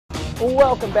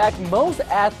Welcome back. Most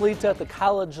athletes at the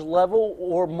college level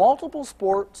or multiple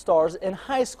sport stars in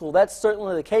high school. That's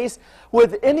certainly the case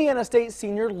with Indiana State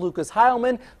senior Lucas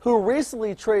Hileman, who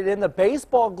recently traded in the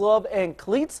baseball glove and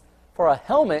cleats for a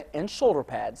helmet and shoulder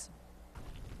pads.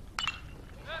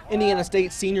 Indiana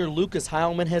State senior Lucas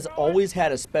Hileman has always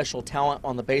had a special talent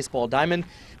on the baseball diamond,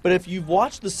 but if you've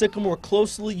watched the Sycamore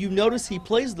closely, you notice he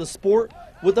plays the sport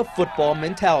with a football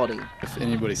mentality. If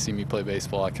anybody see me play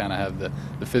baseball, I kind of have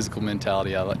the physical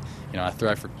mentality. I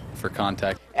thrive for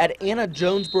contact. At Anna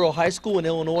Jonesboro High School in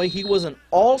Illinois, he was an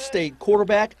all-state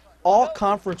quarterback,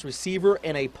 all-conference receiver,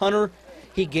 and a punter.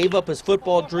 He gave up his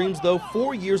football dreams, though,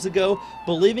 4 years ago,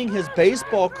 believing his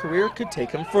baseball career could take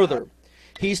him further.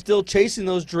 He's still chasing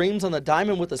those dreams on the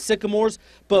diamond with the Sycamores,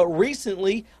 but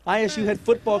recently, ISU head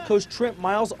football coach Trent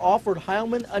Miles offered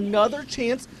Hileman another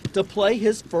chance to play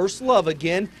his first love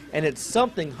again, and it's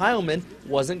something Hileman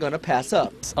wasn't going to pass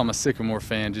up. I'm a Sycamore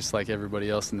fan just like everybody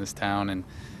else in this town, and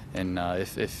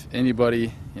if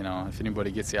anybody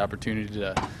gets the opportunity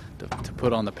to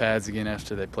put on the pads again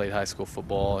after they played high school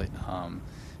football,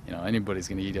 anybody's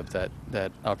going to eat up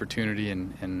that opportunity,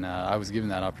 and I was given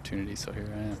that opportunity, so here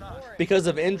I am. Because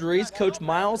of injuries, Coach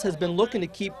Miles has been looking to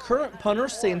keep current punter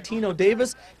Santino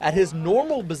Davis at his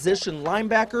normal position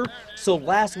linebacker, so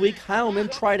last week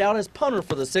Hileman tried out as punter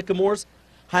for the Sycamores.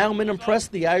 Hileman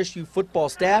impressed the ISU football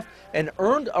staff and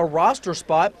earned a roster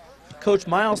spot. Coach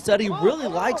Miles said he really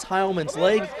likes Hileman's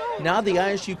leg. Now the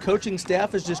ISU coaching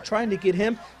staff is just trying to get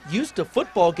him used to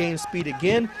football game speed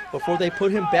again before they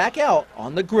put him back out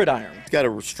on the gridiron. He's got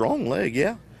a strong leg,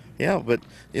 yeah, but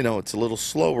it's a little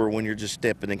slower when you're just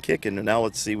stepping and kicking. And now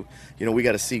let's see, we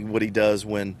got to see what he does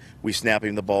when we snap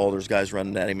him the ball. There's guys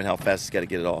running at him and how fast he's got to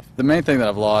get it off. The main thing that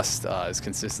I've lost is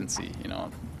consistency.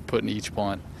 Putting each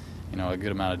punt, a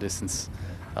good amount of distance.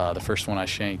 The first one I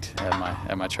shanked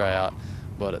at my tryout.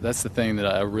 But that's the thing that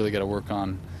I really got to work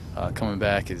on coming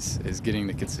back is getting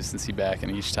the consistency back,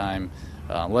 and each time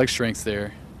leg strength's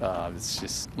there. It's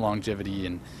just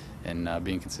longevity and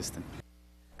being consistent.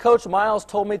 Coach Miles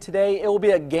told me today it will be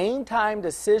a game-time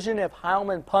decision if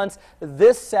Hileman punts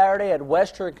this Saturday at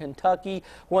Western Kentucky.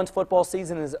 Once football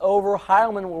season is over,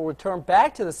 Hileman will return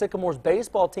back to the Sycamores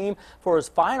baseball team for his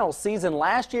final season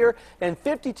last year. In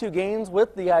 52 games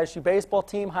with the ISU baseball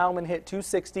team, Hileman hit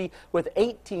 .260 with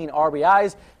 18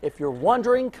 RBIs. If you're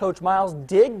wondering, Coach Miles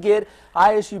did get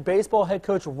ISU baseball head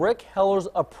coach Rick Heller's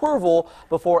approval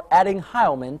before adding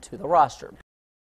Hileman to the roster.